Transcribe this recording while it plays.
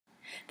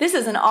This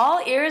is an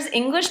All Ears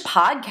English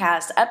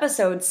podcast,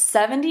 episode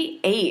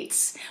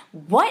 78.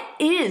 What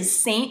is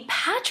St.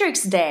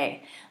 Patrick's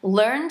Day?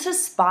 Learn to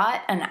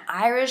spot an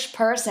Irish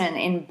person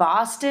in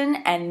Boston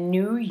and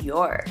New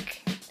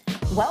York.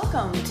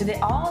 Welcome to the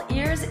All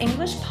Ears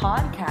English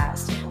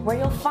podcast, where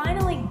you'll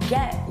finally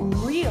get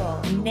real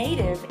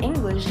native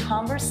English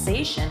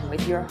conversation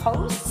with your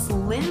hosts,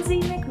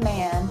 Lindsay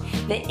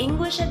McMahon, the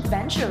English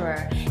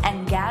adventurer,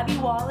 and Gabby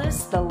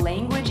Wallace, the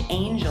language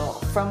angel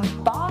from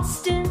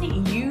Boston,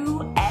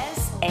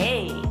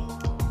 USA.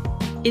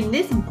 In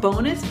this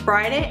bonus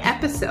Friday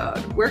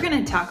episode, we're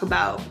going to talk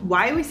about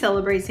why we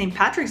celebrate St.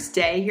 Patrick's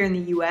Day here in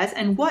the US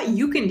and what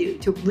you can do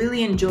to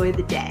really enjoy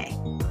the day.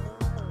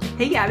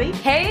 Hey, Gabby.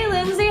 Hey,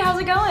 Lindsay.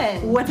 How's it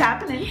going? What's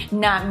happening?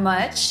 Not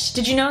much.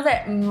 Did you know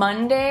that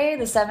Monday,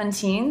 the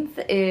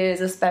 17th,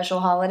 is a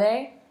special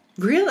holiday?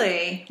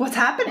 Really? What's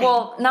happening?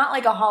 Well, not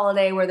like a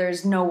holiday where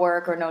there's no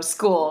work or no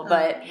school,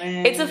 but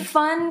it's a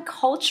fun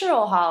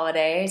cultural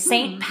holiday,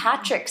 St.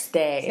 Patrick's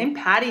Day. St.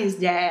 Patty's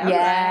Day.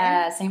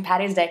 Yeah, St.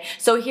 Patty's Day.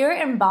 So here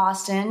in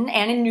Boston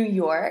and in New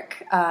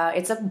York,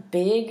 it's a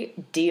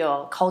big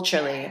deal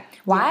culturally.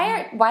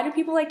 Why do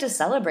people like to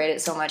celebrate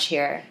it so much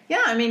here?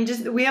 Yeah, I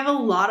mean, we have a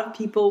lot of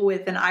people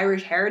with an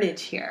Irish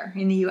heritage here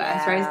in the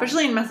U.S., right?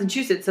 Especially in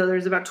Massachusetts. So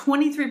there's about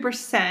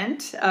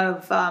 23%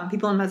 of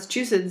people in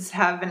Massachusetts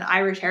have an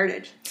Irish heritage.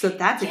 So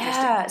that's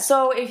interesting. Yeah,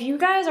 so if you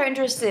guys are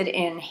interested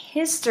in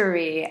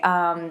history,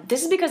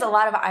 this is because a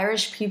lot of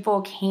Irish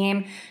people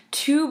came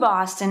to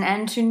Boston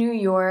and to New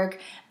York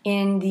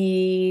in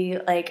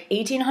the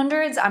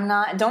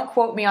 1800s. Don't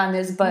quote me on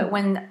this, but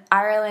when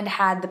Ireland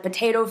had the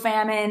potato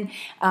famine,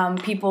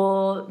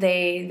 people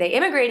they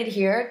immigrated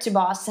here to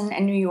Boston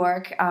and New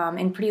York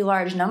in pretty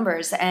large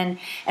numbers, and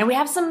we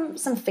have some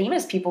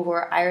famous people who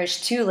are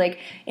Irish too. Like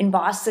in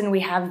Boston,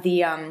 we have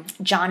the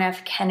John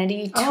F.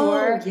 Kennedy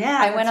tour. Oh, yeah,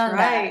 I went on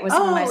that with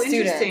some of my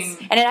students,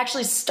 and it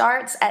actually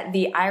starts at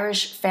the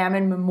Irish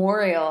Famine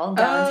Memorial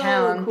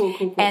downtown. Oh,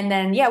 cool. And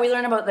then we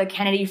learn about the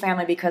Kennedy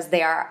family because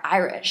they are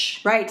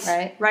Irish. Right.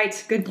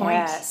 Good point.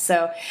 Yeah,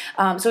 so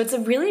it's a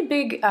really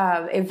big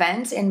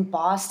event in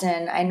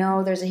Boston. I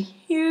know there's a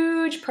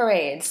huge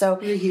parade. So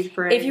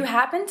if you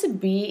happen to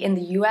be in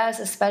the U.S.,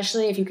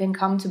 especially if you can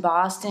come to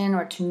Boston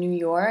or to New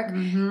York,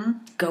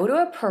 go to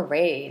a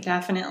parade.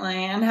 Definitely.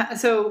 And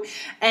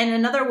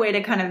another way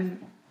to kind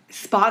of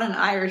spot an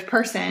Irish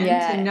person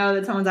to know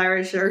that someone's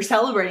Irish or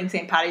celebrating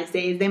St. Patty's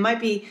Day is they might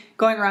be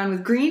going around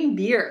with green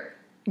beer.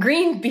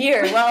 Green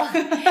beer. Well,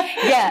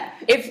 yeah.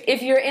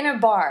 If you're in a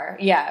bar,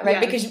 right? Yeah.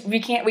 Because we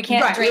can't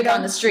drink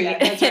on the street. Yeah,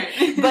 that's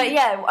right.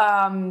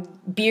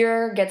 But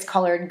beer gets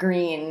colored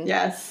green.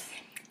 Yes.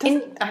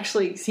 Doesn't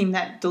actually seem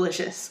that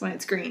delicious when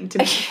it's green to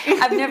me.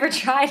 I've never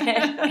tried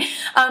it.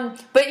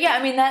 But yeah,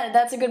 I mean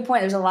that's a good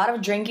point. There's a lot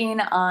of drinking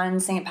on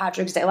St.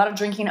 Patrick's Day. A lot of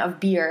drinking of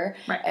beer.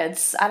 Right.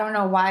 I don't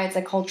know why it's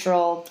a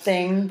cultural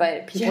thing,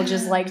 but people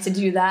just like to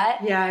do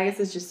that. Yeah, I guess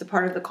it's just a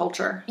part of the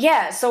culture.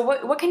 Yeah. So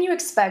what can you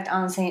expect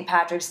on St.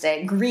 Patrick's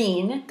Day?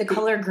 Green, the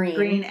color green.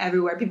 Green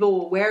everywhere. People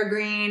will wear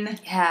green.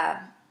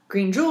 Yeah.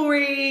 Green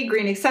jewelry,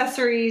 green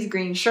accessories,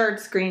 green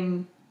shirts,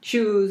 green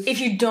shoes. If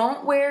you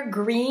don't wear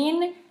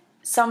green,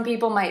 some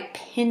people might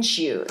pinch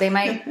you. They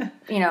might,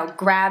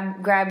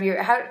 grab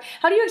your.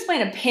 How do you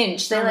explain a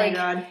pinch? They my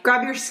God.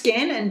 Grab your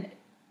skin and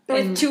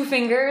with two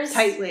fingers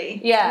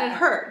tightly. Yeah, and it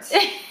hurts.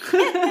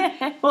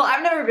 Well,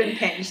 I've never been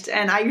pinched,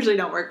 and I usually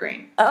don't wear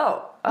green.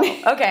 Oh,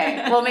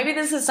 okay. Well, maybe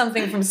this is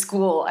something from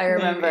school. I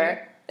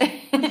remember.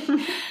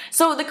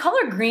 So the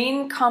color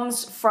green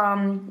comes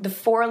from the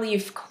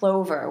four-leaf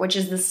clover, which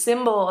is the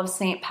symbol of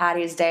St.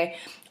 Patty's Day.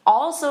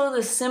 Also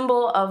the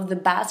symbol of the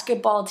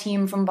basketball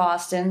team from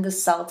Boston, the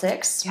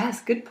Celtics.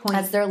 Yes, good point.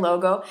 That's their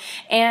logo.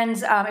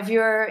 And if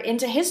you're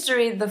into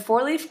history, the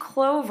four-leaf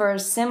clover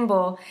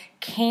symbol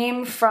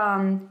came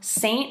from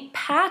St.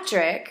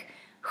 Patrick,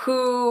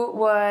 who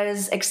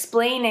was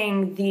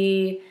explaining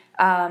the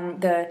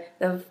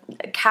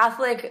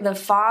Catholic, the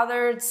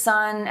Father,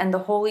 Son, and the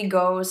Holy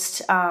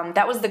Ghost.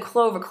 That was the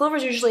clover.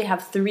 Clovers usually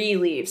have three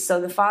leaves.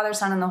 So the Father,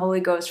 Son, and the Holy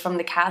Ghost from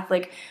the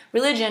Catholic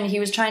religion. He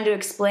was trying to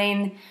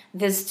explain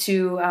this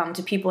to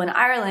people in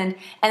Ireland.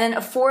 And then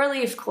a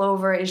four-leaf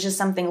clover is just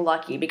something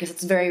lucky because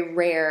it's very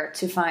rare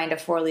to find a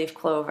four-leaf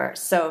clover.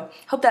 So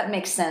hope that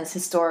makes sense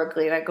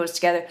historically. That goes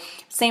together.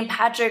 St.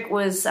 Patrick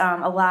was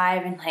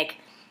alive in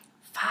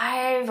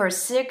 500 or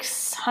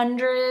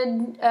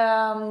 600.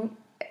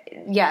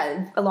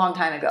 A long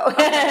time ago.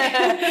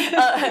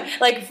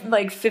 like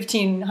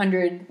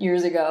 1,500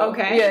 years ago.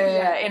 Okay.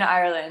 Yeah, in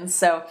Ireland.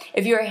 So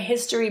if you're a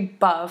history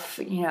buff,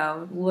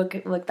 look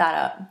that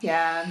up.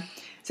 Yeah.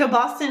 So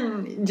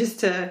Boston,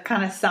 just to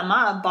kind of sum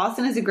up,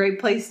 Boston is a great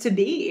place to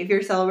be if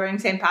you're celebrating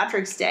St.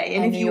 Patrick's Day.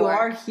 And if you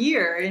are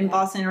here in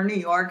Boston or New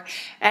York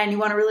and you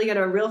want to really get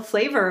a real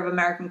flavor of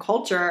American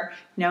culture,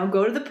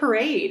 go to the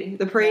parade.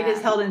 The parade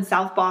is held in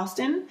South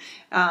Boston,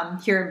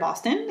 here in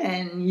Boston,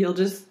 and you'll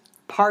just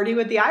party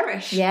with the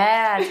Irish.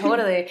 Yeah,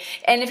 totally.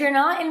 And if you're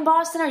not in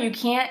Boston or you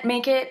can't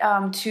make it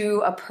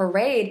to a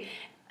parade,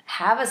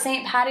 have a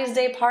St. Patty's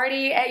Day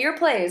party at your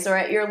place or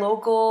at your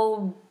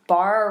local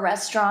bar or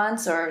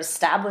restaurants or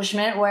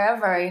establishment,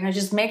 wherever,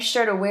 just make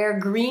sure to wear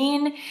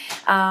green,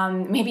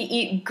 maybe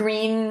eat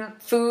green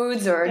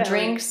foods or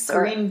drinks. Like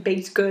green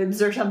baked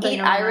goods or something.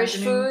 Eat Irish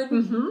food.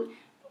 Mm-hmm.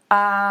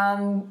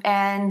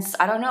 And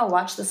I don't know,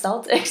 watch the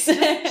Celtics.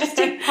 Just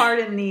take part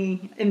in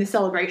the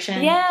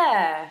celebration.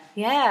 Yeah.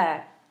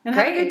 And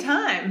Great. have a good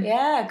time.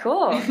 Yeah,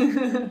 cool.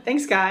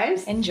 Thanks,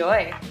 guys.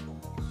 Enjoy.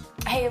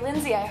 Hey,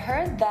 Lindsay, I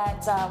heard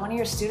that one of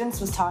your students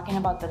was talking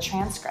about the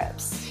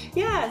transcripts.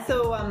 Yeah,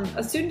 so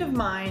a student of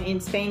mine in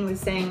Spain was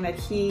saying that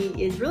he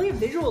is really a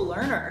visual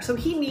learner. So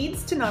he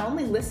needs to not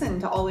only listen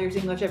to All Ears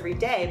English every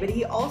day, but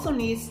he also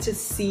needs to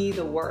see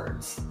the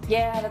words.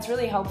 Yeah, that's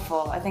really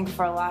helpful, I think,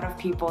 for a lot of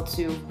people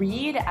to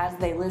read as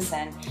they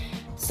listen.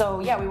 So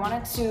yeah, we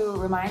wanted to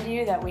remind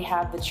you that we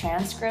have the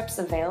transcripts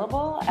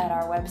available at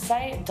our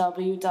website,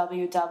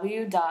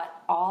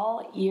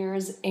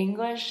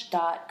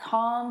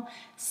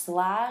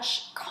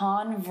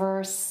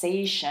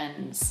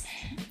 allearsenglish.com/conversations.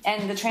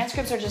 And the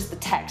transcripts are just the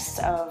text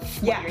of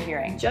what you're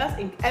hearing. Just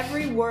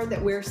every word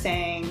that we're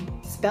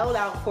saying spelled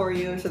out for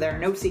you, so there are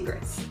no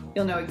secrets.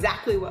 You'll know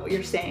exactly what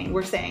we're saying,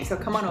 so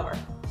come on over.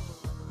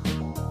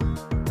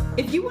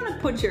 If you want to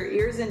put your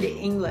ears into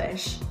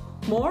English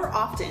more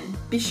often,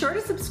 be sure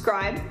to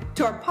subscribe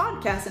to our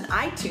podcast in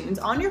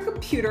iTunes on your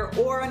computer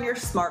or on your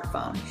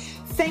smartphone.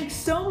 Thanks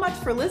so much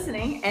for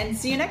listening, and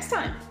see you next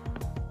time.